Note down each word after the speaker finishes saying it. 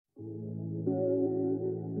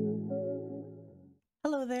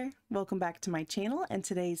Hello there, welcome back to my channel, and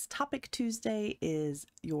today's Topic Tuesday is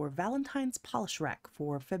your Valentine's polish rack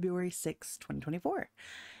for February 6, 2024.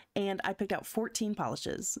 And I picked out 14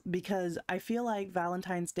 polishes because I feel like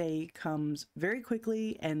Valentine's Day comes very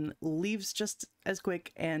quickly and leaves just as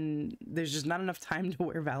quick, and there's just not enough time to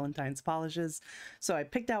wear Valentine's polishes. So I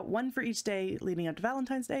picked out one for each day leading up to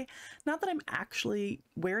Valentine's Day. Not that I'm actually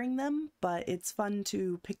wearing them, but it's fun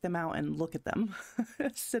to pick them out and look at them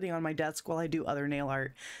sitting on my desk while I do other nail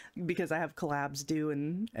art because I have collabs due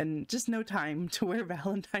and just no time to wear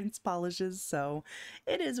Valentine's polishes. So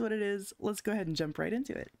it is what it is. Let's go ahead and jump right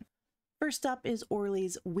into it. First up is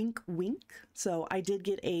Orly's Wink Wink. So I did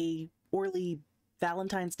get a Orly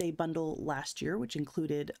Valentine's Day bundle last year, which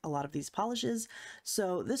included a lot of these polishes.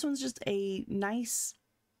 So this one's just a nice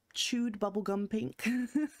chewed bubblegum pink.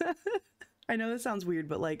 I know this sounds weird,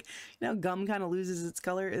 but like, you know, gum kind of loses its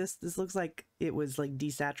color. This looks like it was like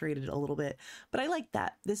desaturated a little bit, but I like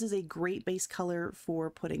that. This is a great base color for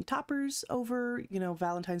putting toppers over. You know,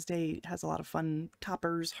 Valentine's Day has a lot of fun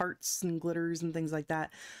toppers, hearts and glitters and things like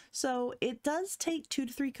that. So it does take 2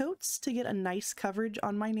 to 3 coats to get a nice coverage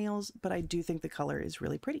on my nails, but I do think the color is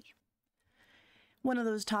really pretty. One of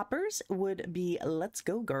those toppers would be Let's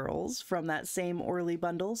Go Girls from that same Orly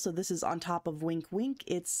bundle. So this is on top of Wink Wink.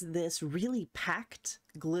 It's this really packed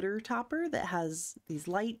glitter topper that has these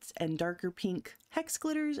light and darker pink hex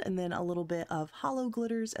glitters and then a little bit of hollow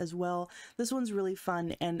glitters as well. This one's really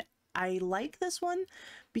fun, and I like this one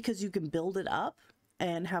because you can build it up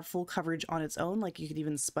and have full coverage on its own. Like you could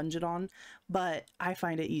even sponge it on, but I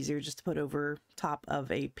find it easier just to put over top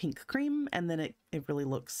of a pink cream, and then it really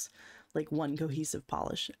looks like one cohesive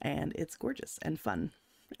polish, and it's gorgeous and fun.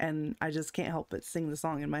 And I just can't help but sing the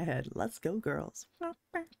song in my head. Let's go girls.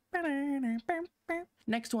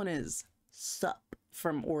 Next one is Sup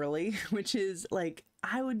from Orly, which is like,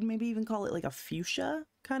 I would maybe even call it like a fuchsia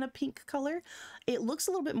kind of pink color. It looks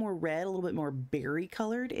a little bit more red, a little bit more berry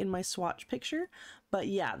colored in my swatch picture. But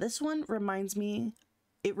yeah, this one reminds me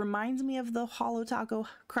of the Hollow Taco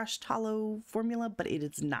Crushed Hollow formula, but it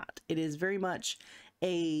is not. It is very much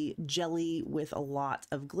a jelly with a lot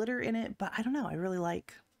of glitter in it, but I don't know, I really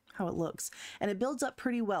like how it looks. And it builds up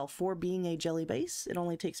pretty well for being a jelly base. It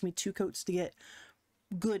only takes me 2 coats to get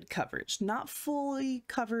good coverage. Not fully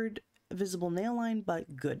covered visible nail line,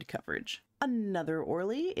 but good coverage. Another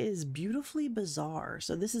Orly is Beautifully Bizarre.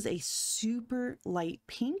 So this is a super light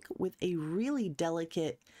pink with a really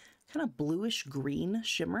delicate kind of bluish green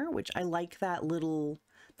shimmer, which I like that little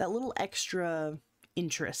extra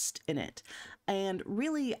interest in it. And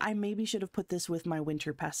really, I maybe should have put this with my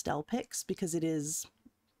winter pastel picks because it is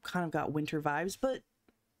kind of got winter vibes, but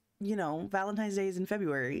you know, Valentine's Day is in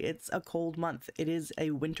February. It's a cold month. It is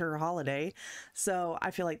a winter holiday. So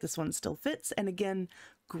I feel like this one still fits. And again,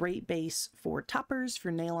 great base for toppers,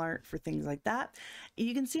 for nail art, for things like that.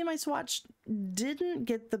 You can see my swatch didn't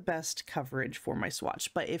get the best coverage for my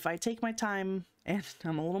swatch, but if I take my time and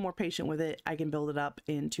I'm a little more patient with it, I can build it up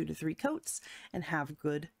in 2 to 3 coats and have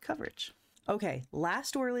good coverage. Okay,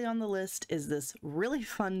 last Orly on the list is this really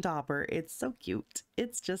fun topper. It's so cute.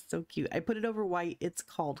 It's just so cute. I put it over white. It's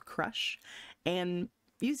called Crush, and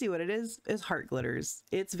you see what it is heart glitters.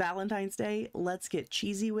 It's Valentine's Day. Let's get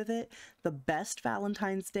cheesy with it. The best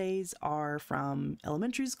Valentine's Days are from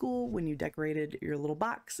elementary school when you decorated your little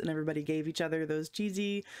box and everybody gave each other those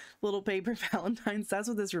cheesy little paper Valentines. That's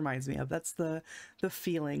what this reminds me of. That's the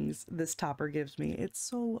feelings this topper gives me. It's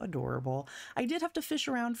so adorable. I did have to fish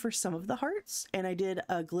around for some of the hearts, and I did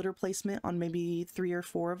a glitter placement on maybe 3 or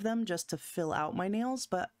 4 of them just to fill out my nails,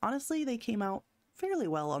 but honestly, they came out fairly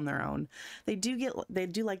well on their own. They do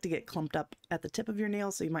like to get clumped up at the tip of your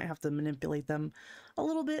nail, so you might have to manipulate them a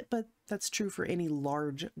little bit, but that's true for any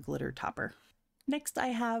large glitter topper. Next, I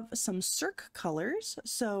have some Cirque colors.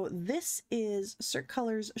 So this is Cirque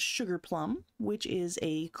Colors Sugar Plum, which is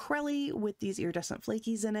a Crelly with these iridescent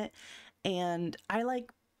flakies in it, and I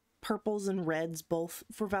like purples and reds both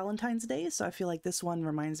for Valentine's Day, so I feel like this one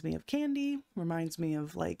reminds me of candy, reminds me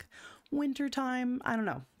of like winter time. I don't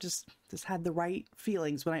know, just this had the right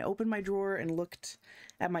feelings. When I opened my drawer and looked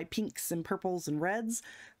at my pinks and purples and reds,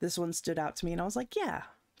 this one stood out to me and I was like, yeah,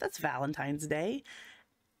 that's Valentine's Day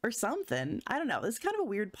or something. I don't know. It's kind of a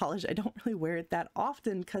weird polish. I don't really wear it that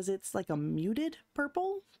often because it's like a muted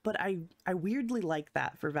purple, but I weirdly like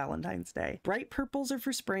that for Valentine's Day. Bright purples are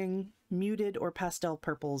for spring, muted or pastel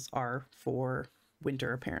purples are for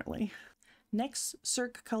winter apparently. Next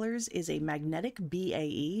Cirque Colors is a Magnetic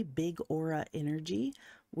BAE, Big Aura Energy,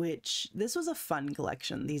 which this was a fun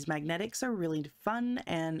collection. These magnetics are really fun,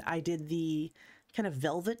 and I did the kind of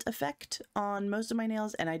velvet effect on most of my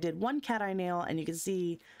nails, and I did one cat eye nail, and you can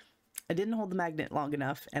see I didn't hold the magnet long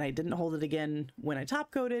enough, and I didn't hold it again when I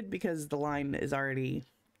top coated because the line is already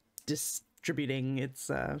distributing.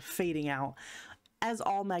 It's fading out, as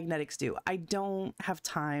all magnetics do. I don't have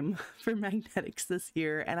time for magnetics this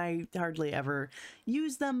year, and I hardly ever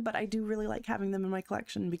use them, but I do really like having them in my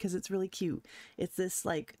collection because it's really cute. It's this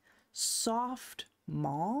like soft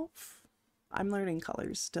mauve. I'm learning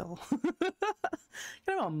colors still.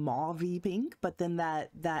 Kind of a mauve-y pink, but then that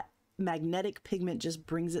magnetic pigment just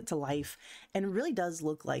brings it to life and really does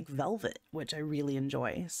look like velvet, which I really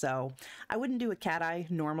enjoy. So I wouldn't do a cat eye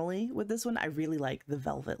normally with this one. I really like the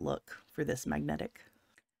velvet look for this magnetic.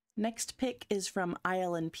 Next pick is from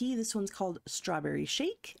ILNP. This one's called Strawberry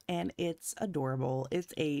Shake, and it's adorable.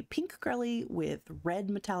 It's a pink grelly with red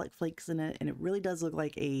metallic flakes in it, and it really does look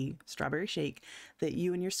like a strawberry shake that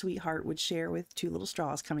you and your sweetheart would share with 2 little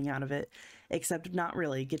straws coming out of it, except not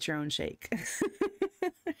really. Get your own shake.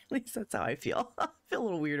 At least that's how I feel. I feel a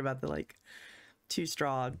little weird about the like 2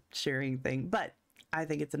 straw sharing thing, but I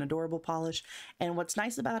think it's an adorable polish. And what's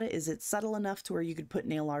nice about it is it's subtle enough to where you could put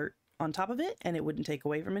nail art on top of it and it wouldn't take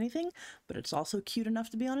away from anything, but it's also cute enough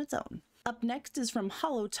to be on its own. Up next is from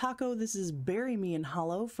Hollow Taco. This is Bury Me in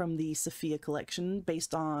Hollow from the Sophia collection,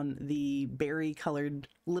 based on the berry colored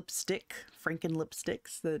lipstick, Franken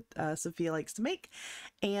lipsticks that Sophia likes to make,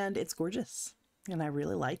 and it's gorgeous. And I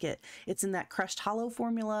really like it. It's in that crushed hollow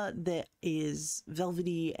formula that is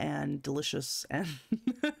velvety and delicious, and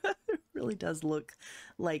it really does look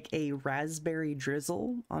like a raspberry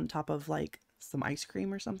drizzle on top of like some ice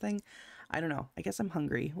cream or something. I don't know. I guess I'm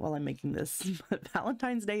hungry while I'm making this, but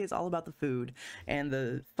Valentine's Day is all about the food and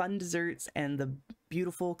the fun desserts and the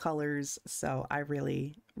beautiful colors. So I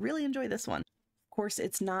really, really enjoy this one. Of course,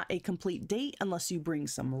 it's not a complete date unless you bring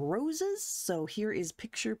some roses. So here is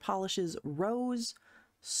Picture Polish's Rose.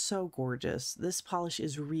 So gorgeous. This polish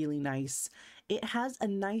is really nice. It has a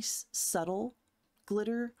nice subtle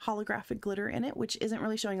glitter, holographic glitter in it, which isn't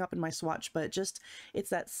really showing up in my swatch, but just it's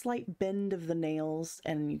that slight bend of the nails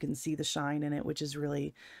and you can see the shine in it, which is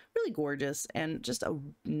really, really gorgeous and just a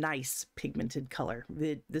nice pigmented color.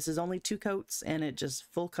 This is only 2 coats and it just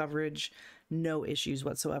full coverage, no issues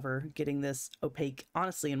whatsoever getting this opaque,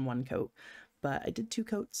 honestly, in 1 coat, but I did 2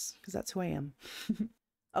 coats because that's who I am.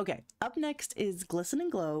 Okay, up next is Glisten and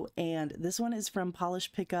Glow, and this one is from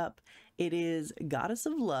Polish Pickup. It is Goddess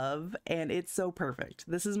of Love, and it's so perfect.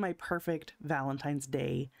 This is my perfect Valentine's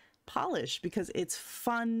Day polish because it's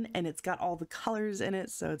fun and it's got all the colors in it.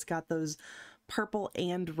 So it's got those purple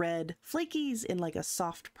and red flakies in like a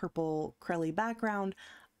soft purple crelly background.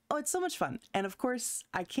 Oh, it's so much fun. And of course,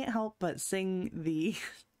 I can't help but sing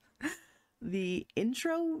the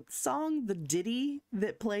intro song, the ditty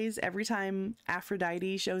that plays every time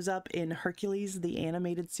Aphrodite shows up in Hercules, the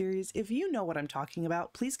animated series. If you know what I'm talking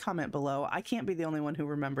about, please comment below. I can't be the only one who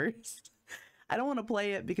remembers. I don't want to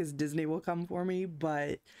play it because Disney will come for me,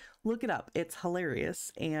 but look it up. It's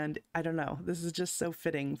hilarious. And I don't know, this is just so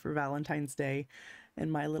fitting for Valentine's Day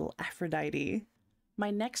and my little Aphrodite. My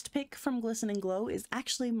next pick from Glisten and Glow is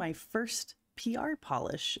actually my first PR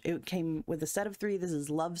polish. It came with a set of 3. This is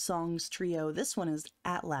Love Songs Trio. This one is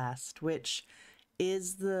At Last, which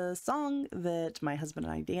is the song that my husband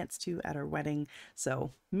and I danced to at our wedding.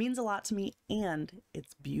 So means a lot to me and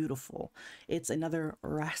it's beautiful. It's another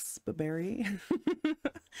raspberry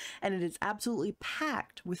and it is absolutely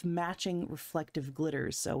packed with matching reflective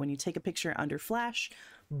glitters. So when you take a picture under flash,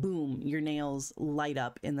 boom, your nails light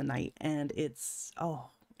up in the night and it's, oh,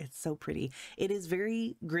 it's so pretty. It is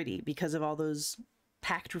very gritty because of all those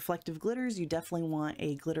packed reflective glitters. You definitely want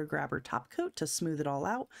a glitter grabber top coat to smooth it all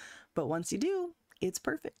out. But once you do, it's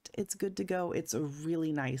perfect. It's good to go. It's a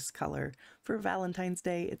really nice color for Valentine's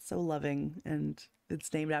Day. It's so loving and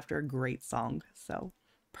it's named after a great song. So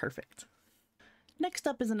perfect. Next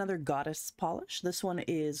up is another goddess polish. This one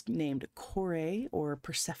is named Kore, or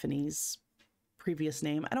Persephone's previous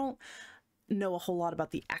name. I don't know a whole lot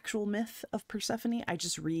about the actual myth of Persephone. I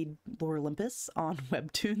just read Lore Olympus on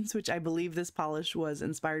webtoons, which I believe this polish was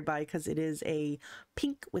inspired by because it is a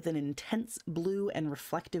pink with an intense blue and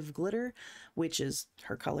reflective glitter, which is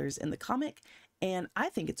her colors in the comic. And I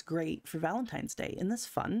think it's great for Valentine's Day. Isn't this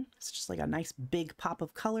fun? It's just like a nice big pop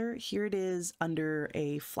of color. Here it is under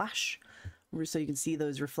a flash, so you can see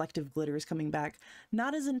those reflective glitters coming back.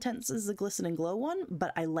 Not as intense as the Glisten and Glow one,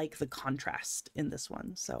 but I like the contrast in this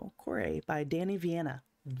one. So Kore by Danny Vienna,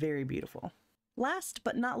 very beautiful. Last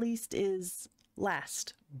but not least is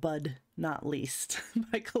Last Bud Not Least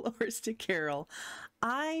by Colores de Carol.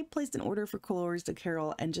 I placed an order for Colores de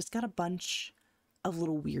Carol and just got a bunch of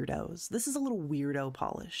little weirdos. This is a little weirdo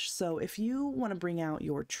polish. So if you want to bring out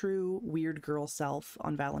your true weird girl self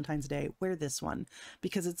on Valentine's Day, wear this one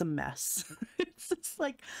because it's a mess. It's just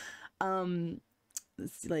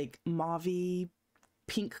it's like mauvey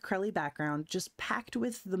pink curly background, just packed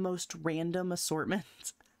with the most random assortment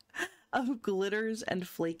of glitters and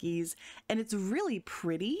flakies, and it's really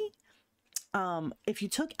pretty. If you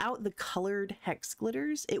took out the colored hex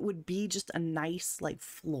glitters, it would be just a nice like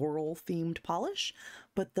floral themed polish,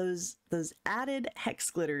 but those added hex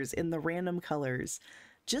glitters in the random colors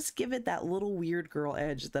just give it that little weird girl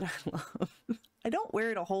edge that I love. I don't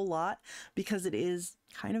wear it a whole lot because it is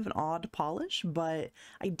kind of an odd polish, but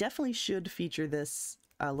I definitely should feature this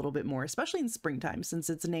a little bit more, especially in springtime, since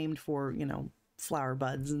it's named for, you know, flower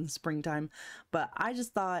buds in springtime. But I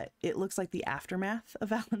just thought it looks like the aftermath of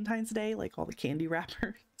Valentine's Day, like all the candy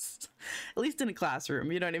wrappers, at least in a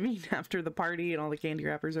classroom, you know what I mean? After the party and all the candy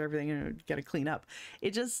wrappers or everything, you got to clean up.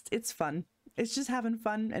 It's fun. It's just having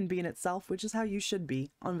fun and being itself, which is how you should be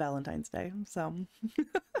on Valentine's Day. So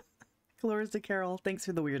Colores de Carol, thanks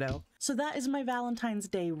for the weirdo. So that is my Valentine's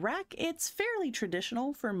Day rack. It's fairly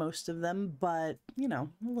traditional for most of them, but you know,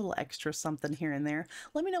 a little extra something here and there.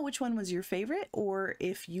 Let me know which one was your favorite, or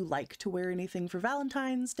if you like to wear anything for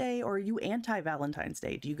Valentine's Day, or are you anti-Valentine's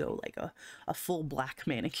Day? Do you go like a full black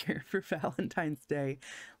manicure for Valentine's Day?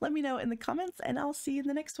 Let me know in the comments and I'll see you in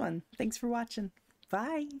the next one. Thanks for watching.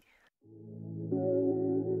 Bye.